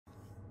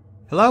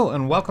Hello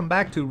and welcome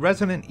back to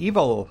Resident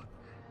Evil.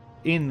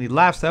 In the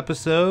last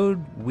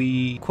episode,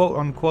 we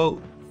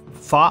quote-unquote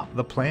fought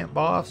the plant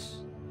boss.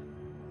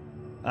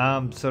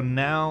 So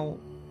now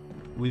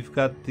we've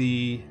got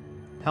the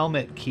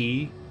helmet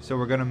key, so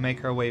we're gonna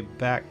make our way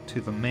back to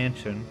the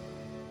mansion.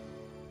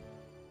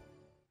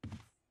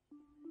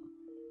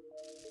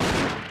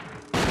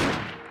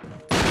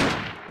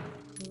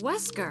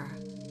 Wesker!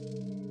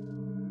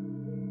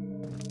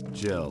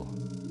 Jill,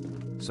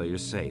 so you're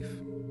safe.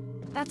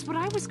 That's what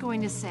I was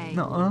going to say.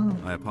 No.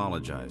 I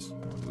apologize.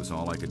 It was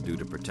all I could do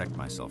to protect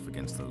myself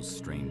against those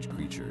strange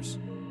creatures.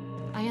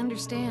 I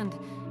understand.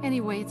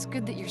 Anyway, it's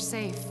good that you're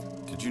safe.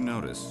 Did you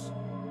notice?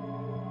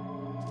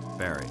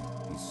 Barry,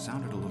 he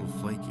sounded a little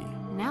flaky.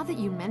 Now that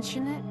you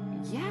mention it,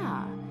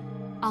 yeah.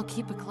 I'll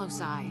keep a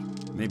close eye.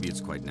 Maybe it's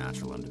quite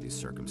natural under these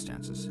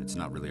circumstances. It's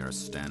not really our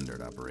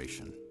standard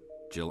operation.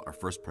 Jill, our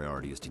first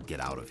priority is to get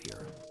out of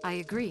here. I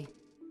agree.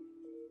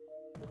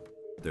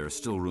 There are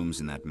still rooms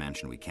in that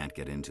mansion we can't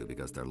get into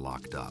because they're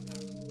locked up.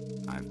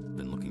 I've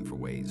been looking for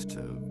ways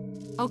to...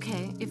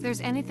 Okay, if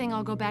there's anything,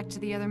 I'll go back to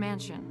the other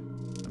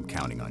mansion. I'm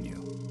counting on you.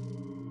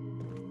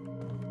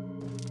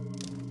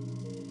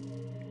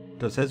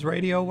 Does his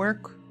radio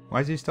work? Why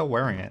is he still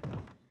wearing it?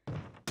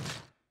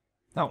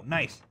 Oh,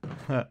 nice.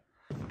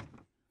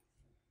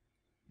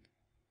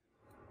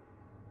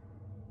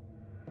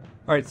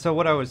 Alright, so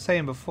what I was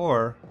saying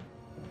before,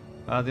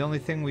 the only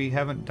thing we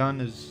haven't done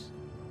is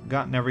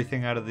gotten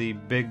everything out of the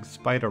big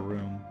spider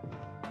room.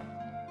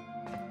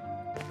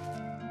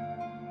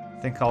 I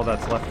think all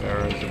that's left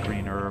there is a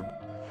green herb.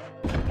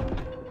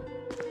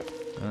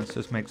 Let's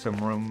just make some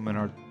room in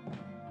our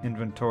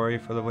inventory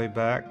for the way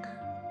back.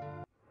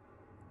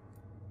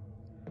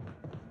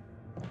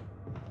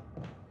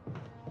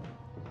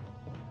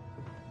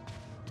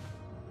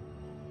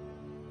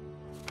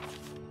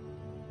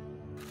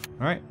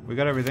 Alright, we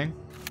got everything.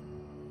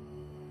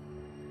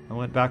 I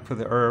went back for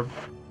the herb.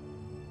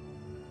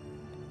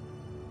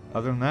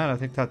 Other than that, I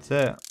think that's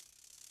it.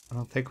 I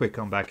don't think we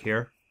come back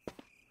here.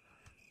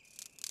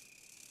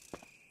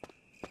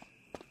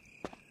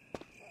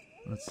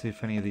 Let's see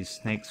if any of these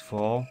snakes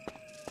fall.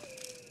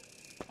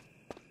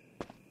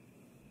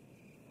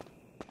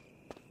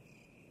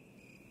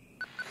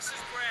 This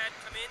is Brad.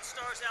 Come in,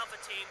 Stars Alpha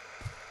Team.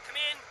 Come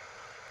in.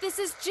 This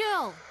is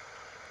Jill!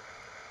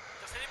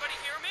 Does anybody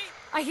hear me?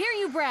 I hear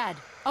you, Brad!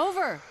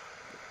 Over!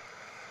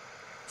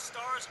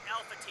 Stars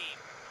Alpha Team.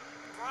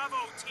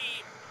 Bravo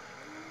Team.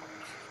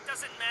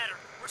 Doesn't matter.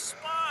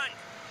 Respond.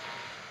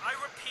 I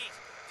repeat,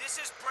 this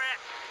is Brad.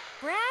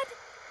 Brad?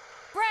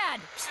 Brad!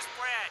 This is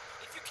Brad.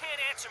 If you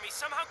can't answer me,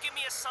 somehow give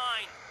me a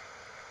sign.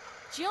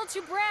 Jill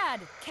to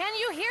Brad! Can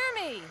you hear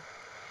me?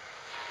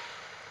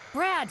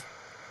 Brad!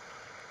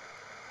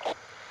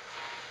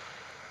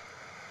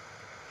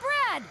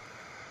 Brad!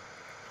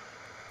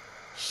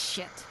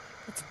 Shit.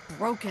 It's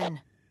broken.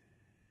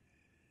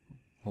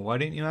 Well, why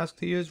didn't you ask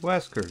to use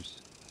Wesker's?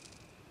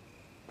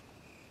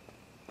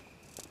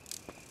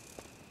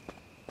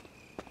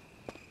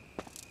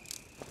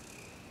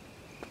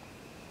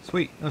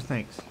 Sweet, no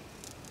snakes.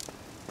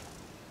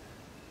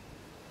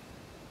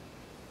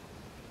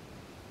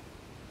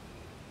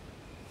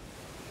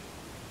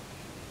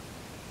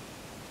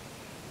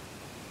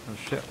 Oh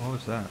shit, what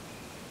was that?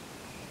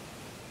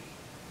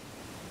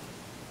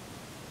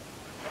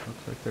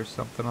 Looks like there's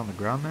something on the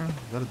ground there.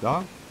 Is that a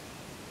dog?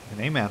 I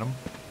can aim at him.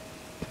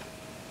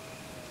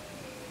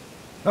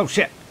 Oh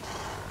shit!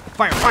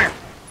 Fire, fire!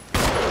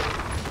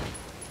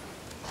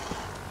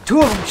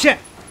 Two of them, shit!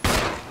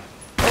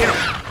 Get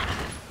him!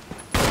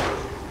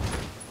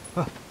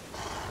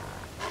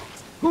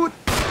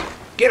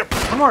 Get him!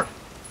 One more!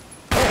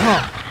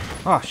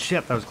 Oh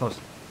shit, that was close.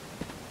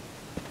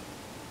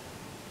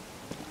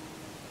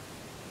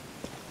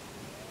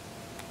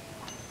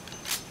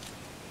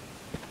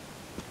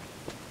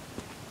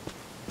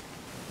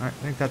 Alright, I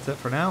think that's it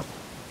for now.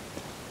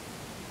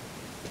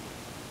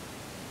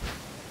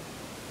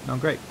 Oh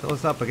great, fill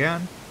us up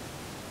again.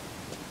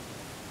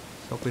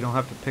 Let's hope we don't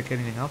have to pick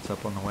anything else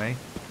up on the way.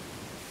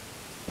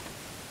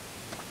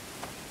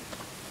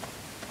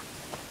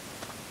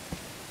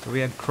 So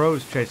we had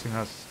crows chasing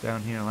us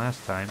down here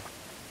last time.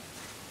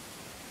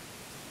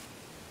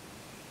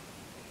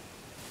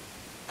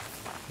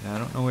 Yeah, I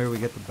don't know where we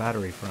get the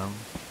battery from.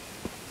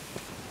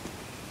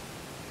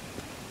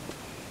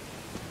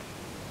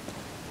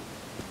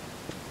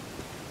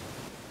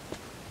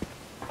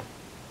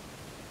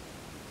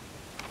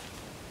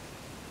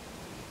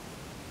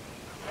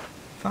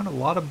 Found a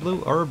lot of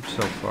blue herbs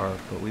so far,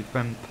 but we've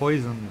been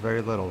poisoned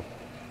very little.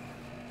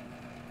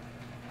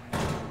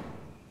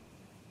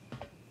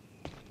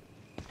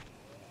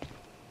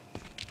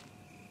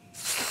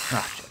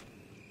 Ah,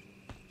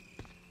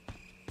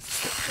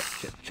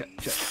 shit.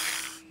 Shit.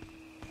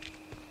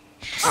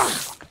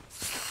 Ah!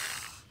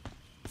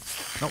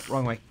 Nope,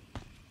 wrong way.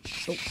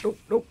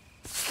 Nope.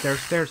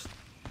 Stairs.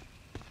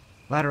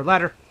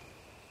 Ladder.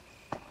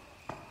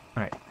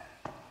 Alright.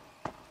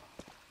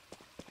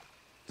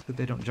 It's good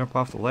they don't jump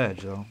off the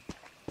ledge, though.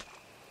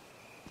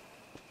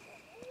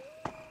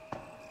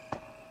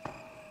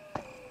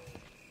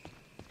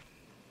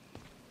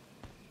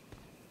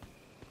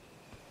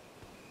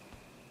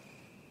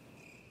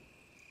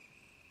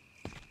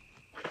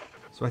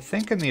 So I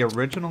think in the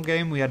original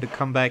game we had to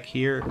come back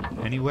here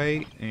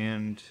anyway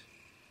and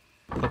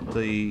put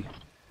the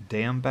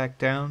dam back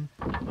down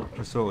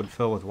just so it would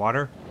fill with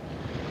water.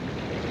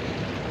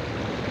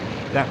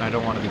 That and I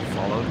don't want to be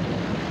followed.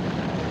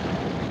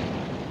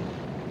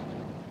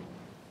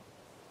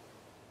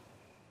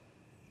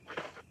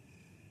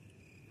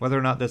 Whether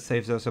or not this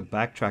saves us a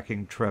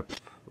backtracking trip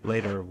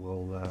later,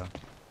 we'll,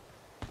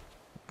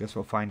 guess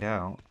we'll find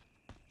out.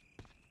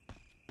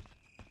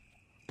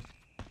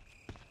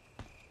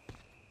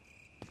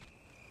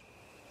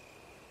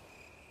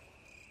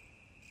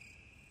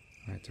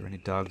 Alright, are there any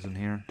dogs in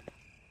here?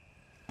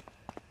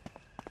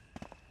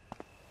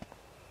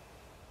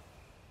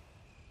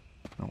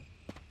 Nope.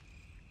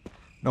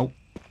 Nope.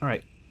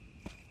 Alright.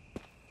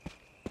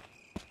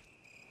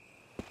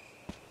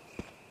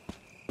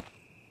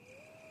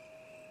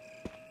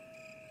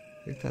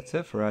 I think that's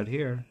it for out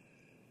here.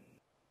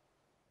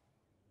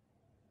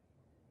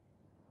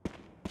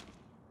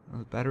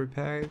 Another battery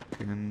pack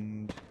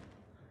and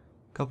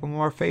a couple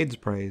more fade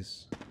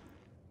sprays.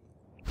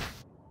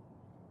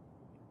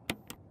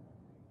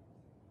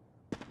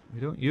 We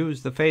don't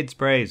use the fade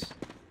sprays.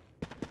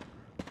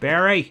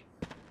 Barry!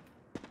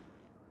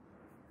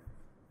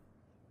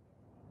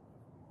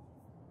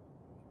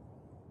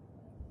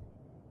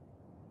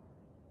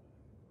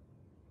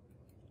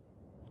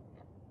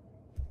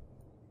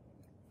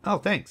 Oh,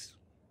 thanks.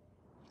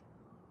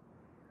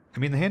 I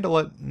mean, the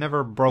handle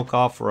never broke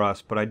off for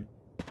us, but I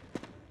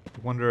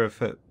wonder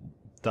if it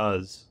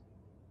does.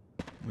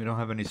 We don't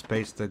have any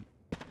space to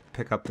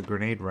pick up the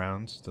grenade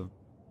rounds, the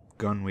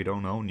gun we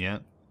don't own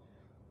yet.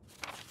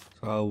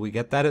 So we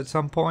get that at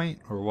some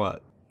point, or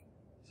what?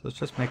 So let's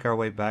just make our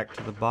way back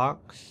to the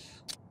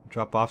box,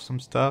 drop off some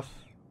stuff.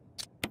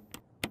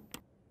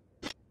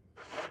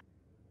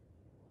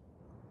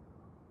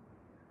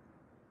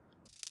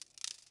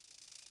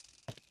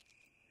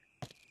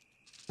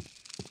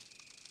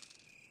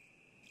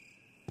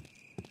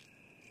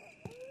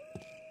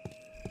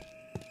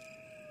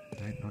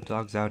 Right, no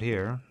dogs out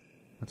here.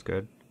 That's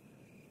good.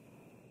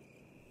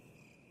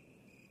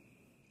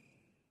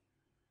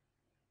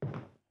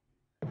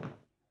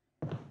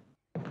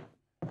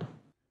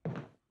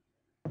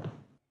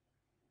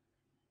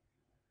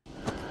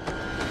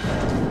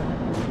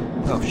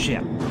 Oh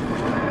shit.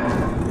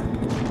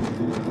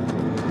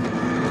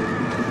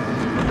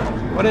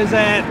 What is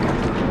it?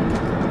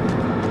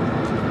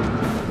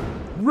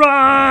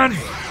 Run!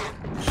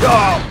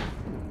 Oh!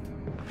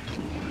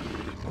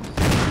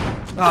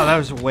 Oh, that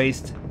was a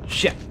waste.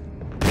 Shit.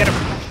 Get him!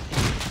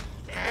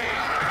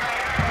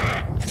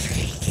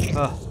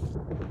 Oh.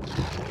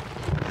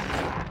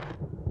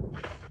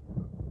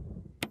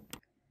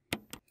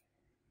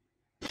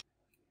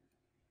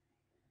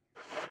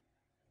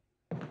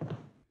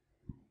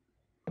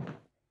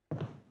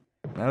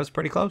 That was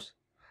pretty close.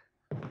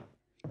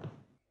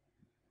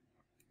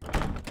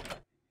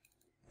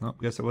 Oh,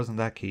 guess it wasn't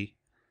that key.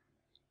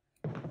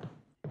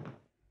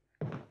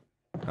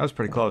 That was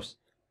pretty close.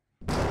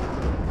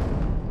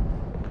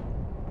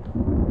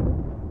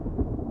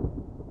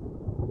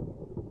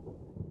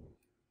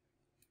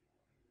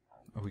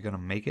 Are we gonna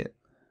make it?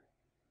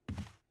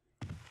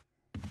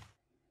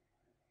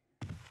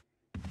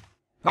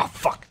 Oh,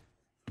 fuck!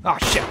 Oh,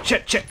 shit,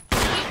 shit, shit!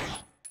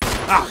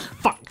 Oh,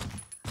 fuck!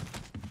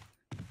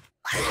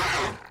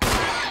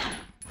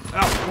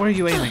 Oh, where are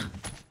you aiming?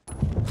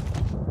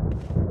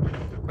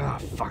 Oh,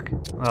 fuck.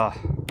 Oh.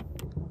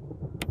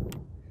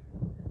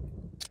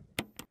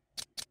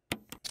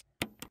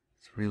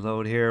 Let's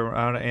reload here. We're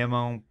out of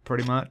ammo,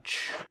 pretty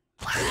much.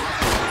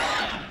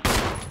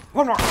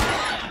 One more!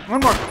 One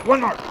more! One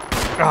more!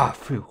 Ah,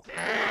 phew.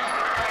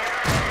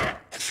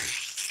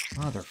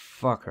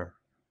 Motherfucker.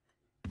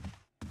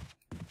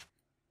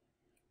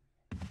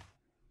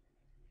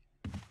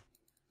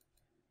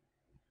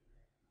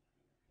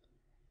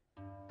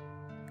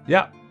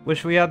 Yeah,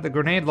 wish we had the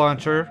grenade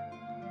launcher.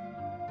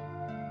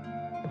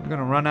 We're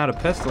gonna run out of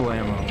pistol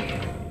ammo.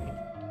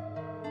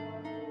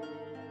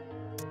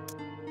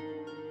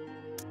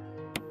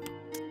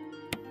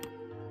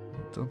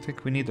 Don't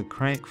think we need the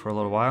crank for a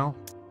little while.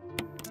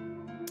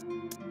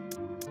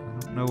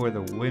 I don't know where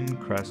the wind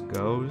crest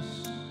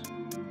goes.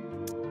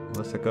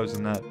 Unless it goes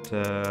in that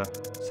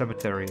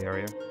cemetery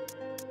area.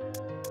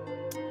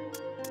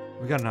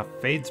 We got enough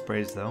fade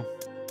sprays though.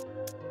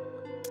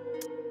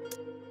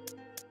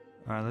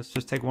 Alright, let's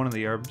just take one of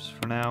the herbs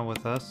for now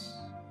with us.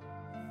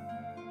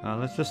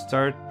 Let's just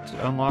start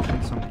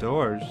unlocking some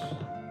doors.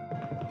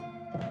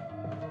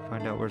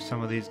 Find out where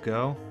some of these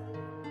go.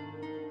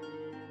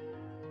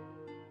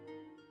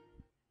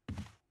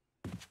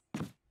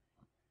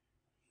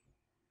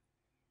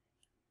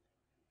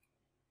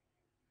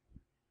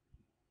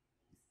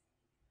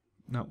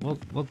 No,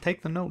 we'll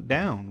take the note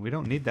down. We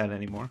don't need that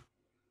anymore.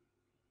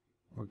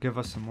 Or give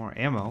us some more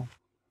ammo.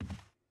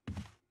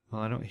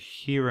 Well, I don't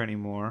hear any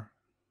more.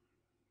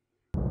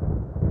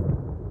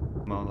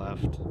 Ammo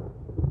left.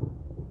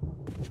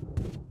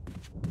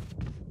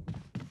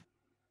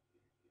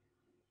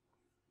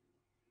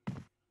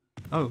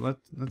 Oh,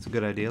 that's a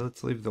good idea.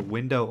 Let's leave the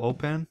window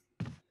open.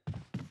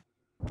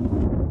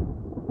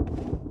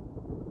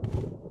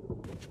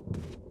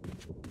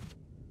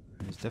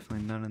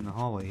 definitely none in the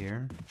hallway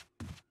here.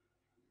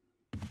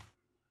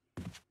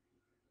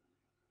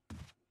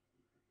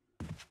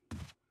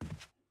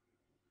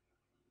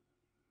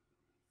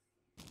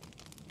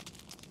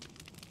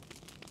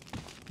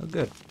 Oh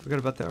good, forgot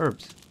about the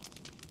herbs.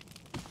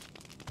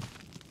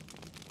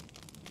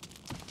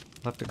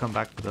 I'll have to come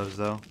back for those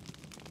though.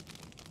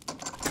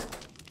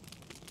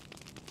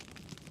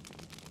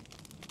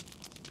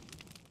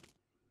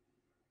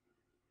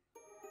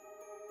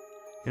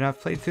 You know,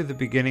 I've played through the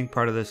beginning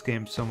part of this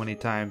game so many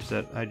times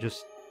that I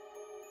just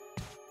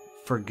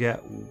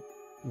forget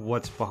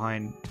what's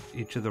behind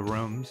each of the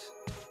rooms.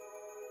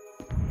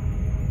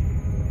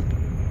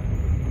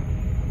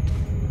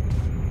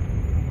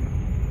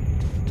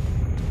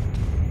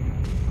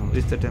 Well, at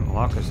least it didn't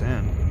lock us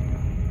in.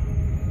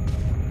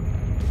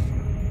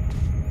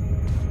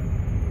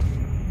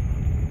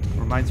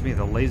 Reminds me of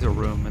the laser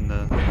room in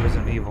the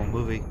Resident Evil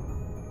movie.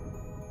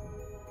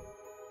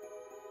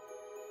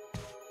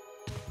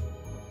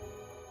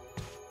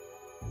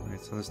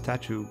 So the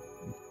statue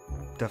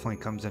definitely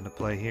comes into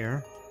play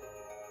here.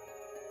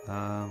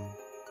 So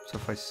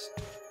if I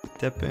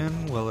step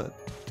in, will it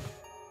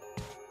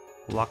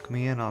lock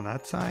me in on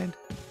that side?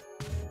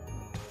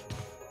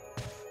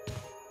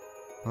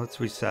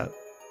 Let's reset.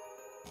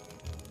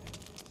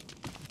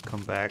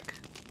 Come back.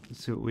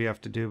 Let's see what we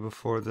have to do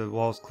before the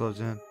walls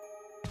close in.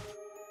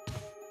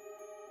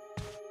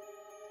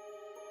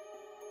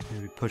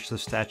 Maybe push the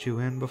statue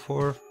in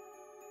before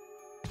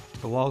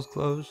the walls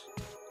close.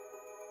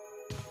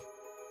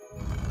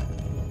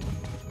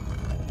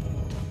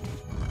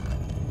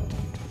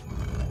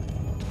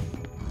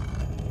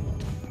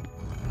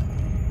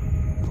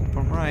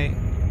 Right.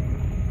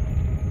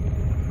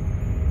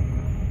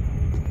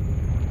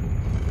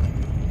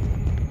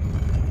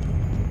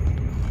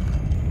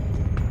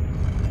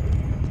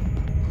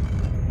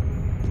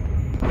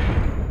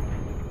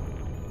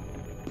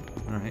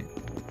 All right.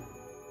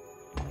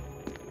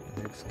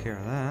 That takes care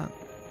of that.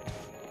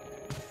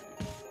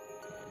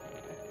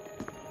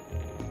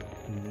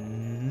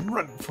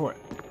 Run for it.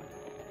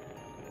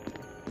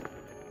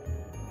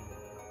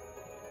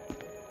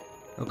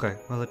 Okay,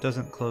 well it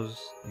doesn't close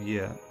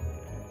yet.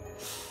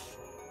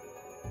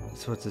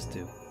 So what's this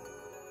do?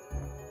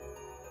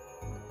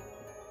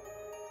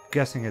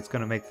 Guessing it's going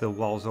to make the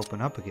walls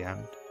open up again,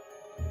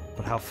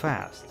 but how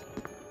fast?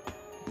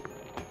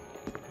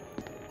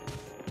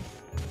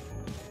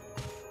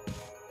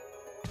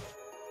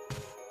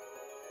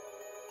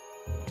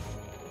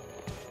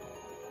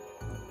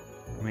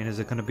 I mean, is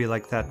it going to be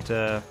like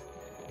that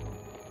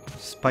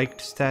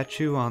spiked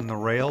statue on the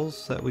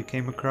rails that we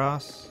came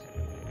across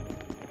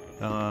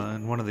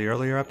in one of the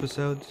earlier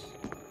episodes?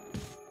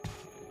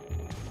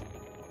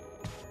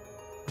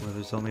 Where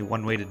there's only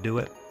one way to do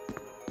it.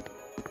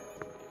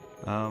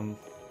 Well,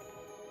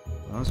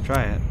 let's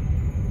try it.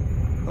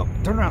 Oh,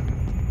 turn around!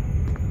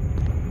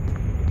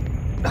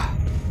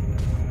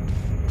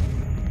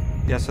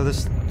 Yeah, so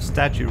this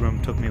statue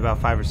room took me about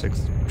 5 or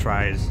 6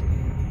 tries.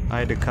 I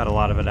had to cut a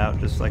lot of it out,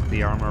 just like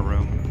the armor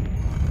room.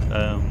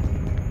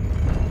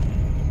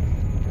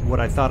 What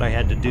I thought I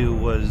had to do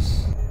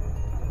was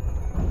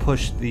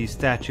push the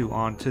statue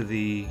onto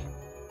the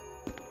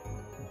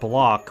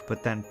block,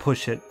 but then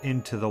push it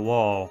into the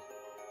wall.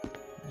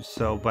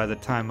 So by the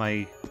time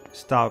I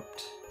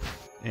stopped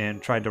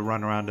and tried to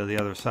run around to the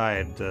other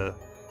side, the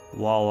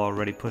wall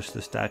already pushed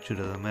the statue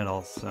to the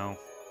middle. So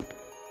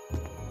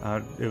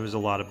it was a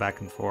lot of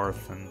back and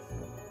forth, and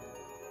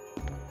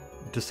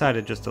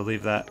decided just to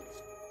leave that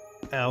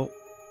out.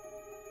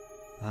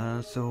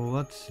 So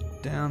what's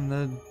down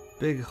the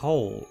big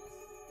hole?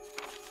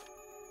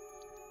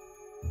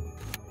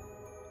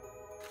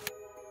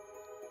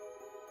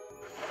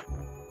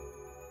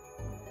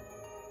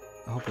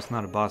 I hope it's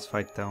not a boss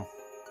fight though.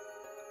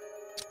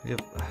 We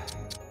have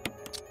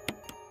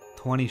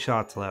 20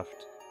 shots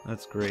left.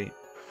 That's great.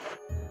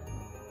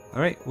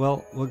 Alright,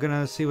 well, we're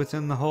gonna see what's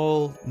in the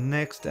hole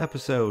next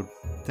episode.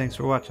 Thanks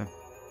for watching.